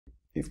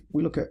if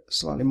we look at a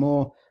slightly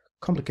more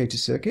complicated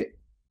circuit,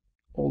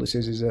 all this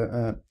is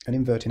an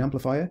inverting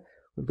amplifier.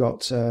 We've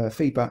got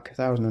feedback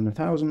 1000 and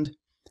 1000,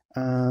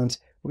 and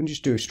we can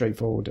just do a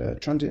straightforward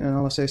transient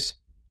analysis.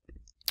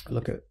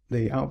 Look at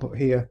the output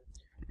here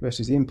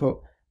versus the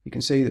input. You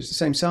can see that it's the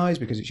same size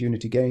because it's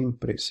unity gain,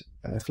 but it's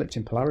flipped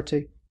in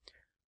polarity.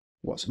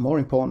 What's more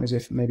important is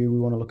if maybe we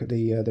want to look at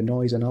the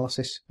noise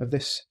analysis of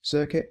this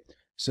circuit.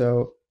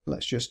 So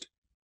let's just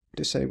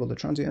disable the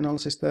transient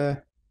analysis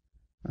there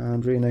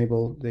and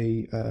re-enable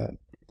the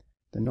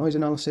noise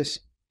analysis.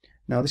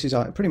 Now this is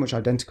pretty much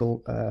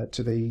identical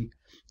to the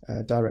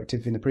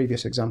directive in the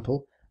previous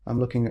example. I'm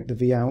looking at the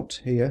V out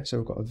here, so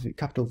we've got a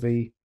capital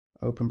V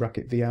open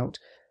bracket V out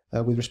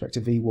with respect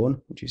to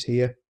V1, which is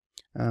here,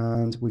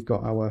 and we've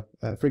got our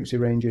frequency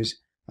ranges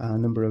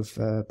and number of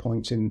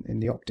points in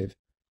the octave.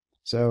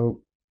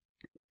 So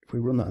if we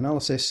run that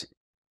analysis,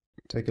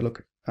 take a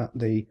look at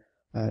the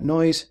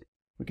noise,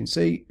 we can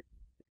see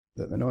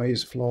that the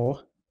noise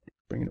floor,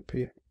 bring it up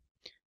here,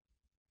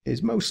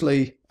 is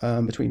mostly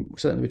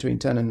certainly between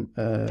 10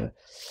 and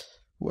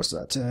what's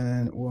that,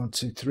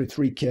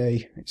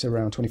 3K. It's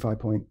around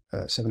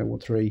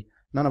 25.7013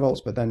 nanovolts,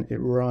 but then it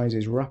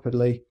rises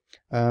rapidly.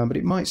 But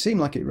it might seem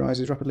like it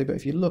rises rapidly, but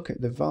if you look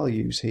at the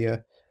values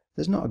here,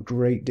 there's not a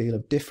great deal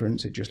of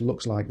difference. It just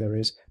looks like there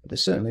is, but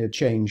there's certainly a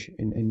change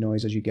in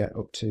noise as you get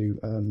up to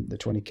the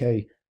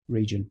 20K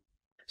region.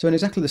 So in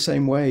exactly the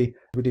same way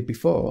we did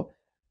before,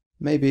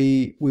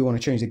 maybe we want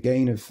to change the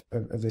gain of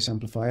this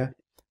amplifier.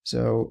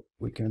 So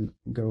we can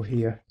go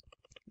here,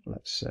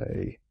 let's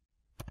say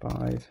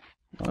 5,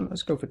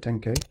 let's go for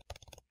 10K,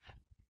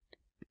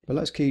 but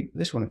let's keep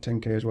this one at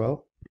 10K as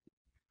well.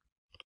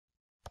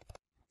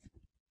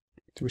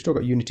 So we've still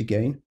got unity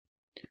gain.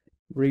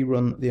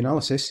 Rerun the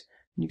analysis,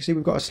 and you can see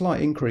we've got a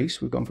slight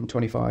increase. We've gone from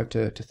 25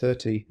 to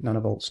 30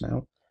 nanovolts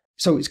now.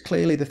 So it's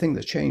clearly the thing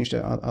that's changed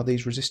are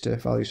these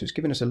resistor values. So it's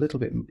given us a little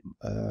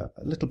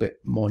bit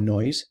more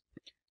noise.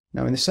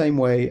 Now in the same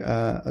way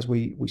as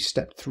we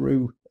stepped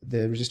through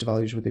the resistor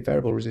values with the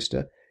variable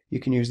resistor, you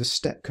can use the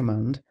step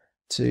command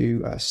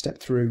to step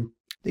through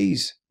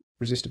these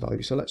resistor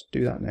values. So let's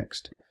do that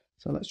next.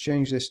 So let's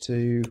change this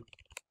to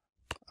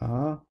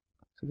R.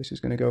 So this is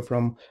going to go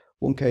from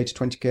 1K to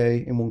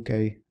 20K in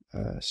 1K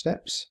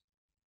steps.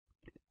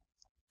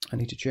 I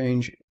need to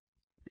change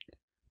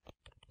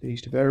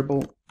these to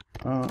variable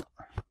R.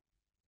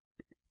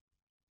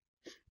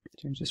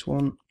 Change this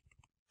one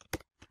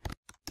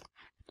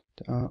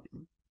to R.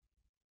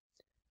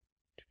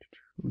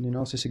 Run the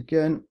analysis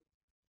again.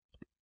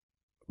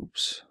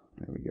 Oops,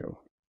 there we go.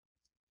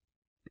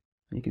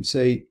 And you can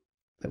see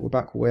that we're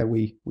back where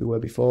we were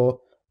before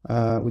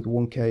with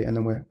 1K, and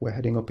then we're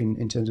heading up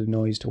in terms of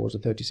noise towards the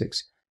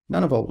 36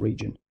 nanovolt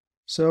region.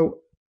 So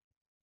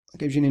that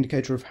gives you an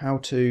indicator of how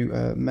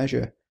to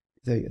measure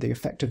the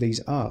effect of these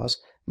R's.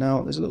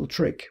 Now there's a little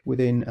trick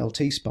within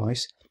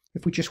LTSpice.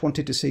 If we just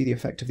wanted to see the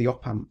effect of the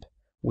opamp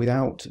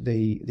without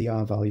the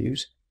R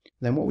values,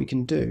 then what we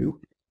can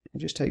do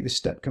is just take this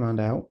step command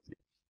out,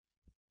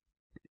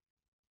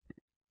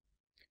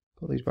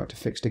 put these back to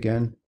fixed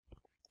again.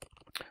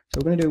 So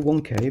we're going to do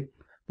 1K,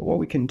 but what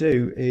we can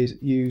do is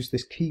use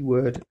this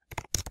keyword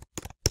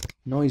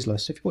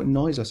noiseless. If you put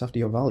noiseless after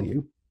your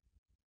value,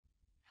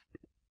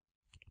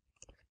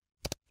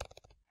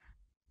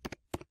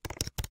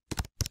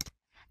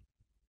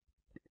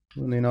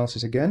 run the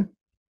analysis again,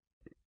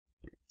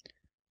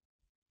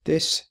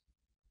 this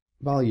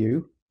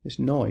value, this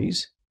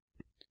noise,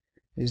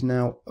 is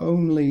now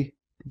only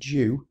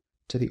due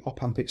to the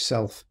op-amp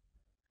itself.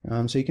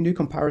 So you can do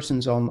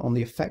comparisons on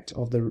the effect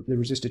of the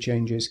resistor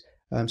changes.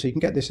 So you can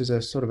get this as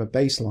a sort of a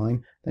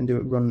baseline, then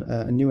run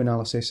a new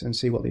analysis and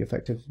see what the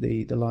effect of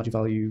the larger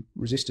value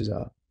resistors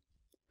are.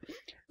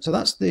 So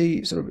that's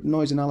the sort of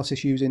noise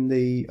analysis using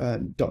the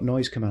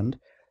 .noise command.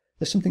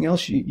 There's something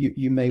else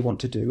you may want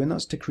to do, and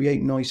that's to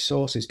create noise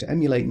sources, to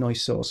emulate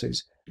noise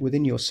sources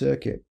within your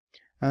circuit.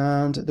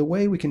 And the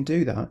way we can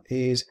do that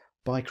is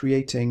by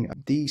creating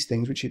these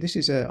things, this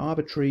is an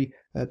arbitrary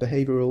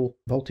behavioral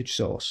voltage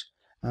source.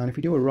 And if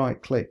we do a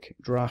right click,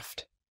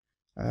 draft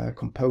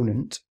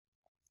component,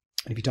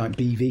 and if you type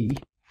BV,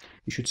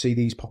 you should see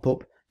these pop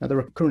up. Now there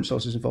are current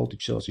sources and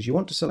voltage sources. You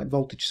want to select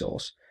voltage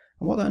source,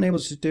 and what that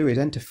enables us to do is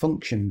enter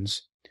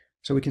functions.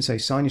 So we can say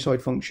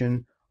sinusoid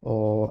function,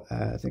 or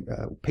I think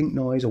pink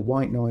noise or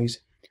white noise.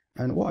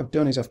 And what I've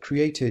done is I've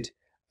created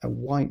a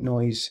white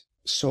noise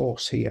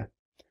source here,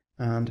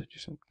 and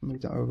just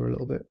move that over a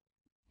little bit.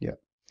 Yeah.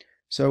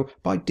 So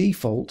by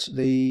default,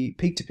 the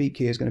peak to peak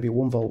here is going to be a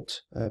 1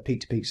 volt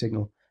peak to peak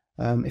signal.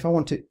 If I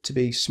want it to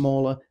be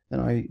smaller, then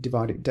I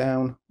divide it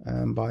down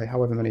by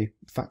however many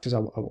factors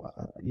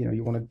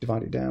you want to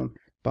divide it down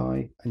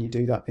by, and you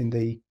do that in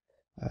the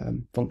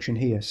function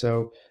here.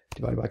 So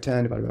divided by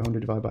 10, divided by 100,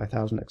 divided by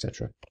 1000,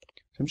 etc.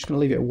 So I'm just going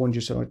to leave it at 1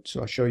 just so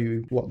I show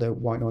you what the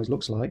white noise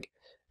looks like.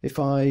 If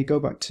I go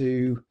back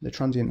to the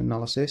transient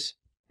analysis,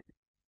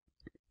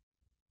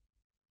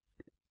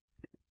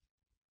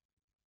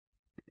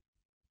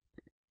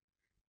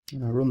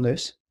 and I run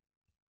this,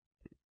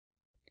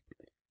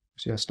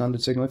 See our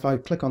standard signal. If I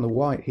click on the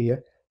white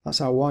here, that's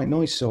our white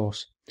noise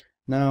source.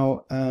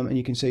 Now, and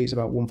you can see it's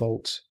about 1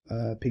 volt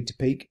peak to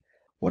peak.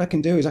 What I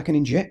can do is I can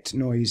inject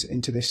noise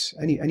into this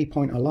any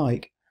point I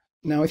like.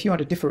 Now, if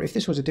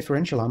this was a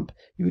differential amp,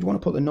 you would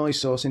want to put the noise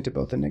source into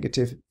both the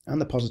negative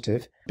and the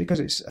positive. Because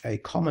it's a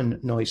common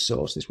noise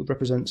source, this would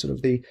represent sort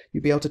of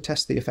you'd be able to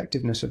test the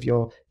effectiveness of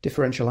your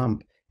differential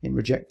amp in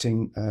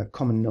rejecting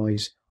common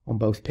noise on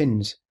both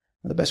pins.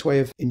 Now, the best way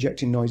of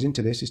injecting noise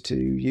into this is to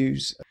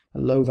use a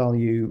low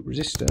value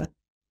resistor.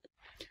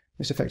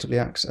 This effectively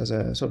acts as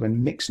a sort of a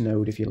mix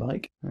node, if you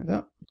like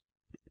that.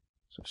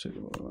 So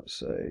let's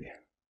say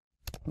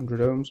 100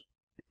 ohms.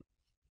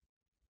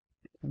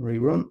 And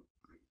rerun.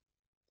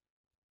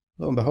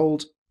 Lo and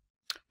behold,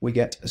 we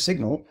get a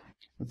signal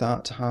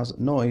that has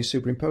noise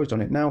superimposed on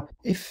it. Now,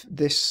 if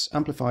this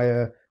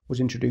amplifier was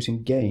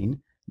introducing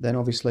gain, then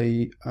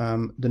obviously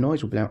the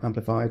noise will be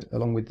amplified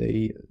along with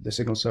the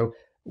signal. So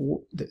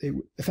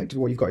effectively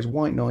what you've got is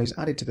white noise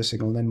added to the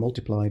signal and then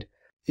multiplied.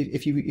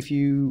 If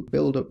you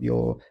build up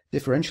your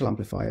differential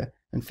amplifier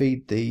and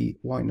feed the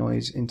white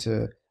noise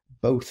into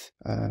both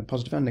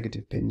positive and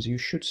negative pins, you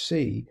should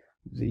see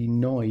the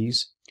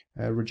noise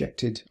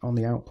rejected on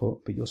the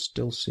output, but you'll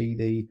still see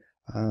the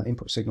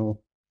input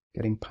signal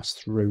getting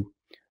passed through.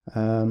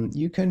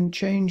 You can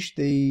change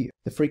the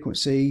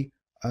frequency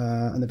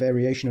and the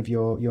variation of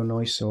your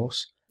noise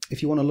source.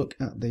 If you want to look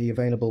at the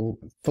available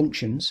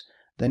functions,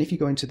 then if you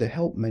go into the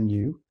help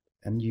menu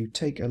and you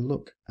take a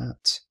look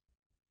at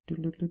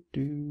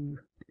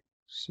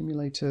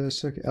simulator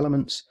circuit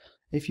elements,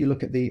 if you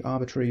look at the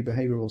arbitrary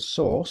behavioral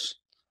source,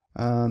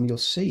 you'll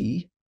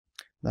see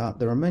that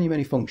there are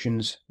many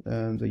functions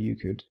that you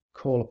could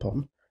call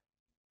upon.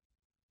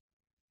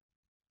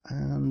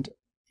 And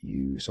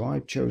so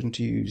I've chosen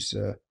to use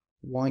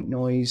white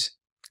noise,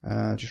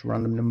 just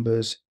random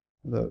numbers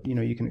that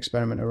you can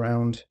experiment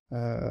around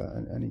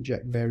and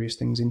inject various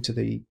things into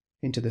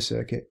the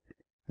circuit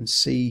and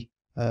see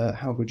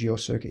how good your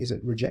circuit is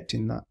at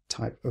rejecting that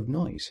type of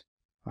noise.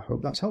 I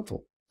hope that's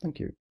helpful. Thank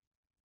you.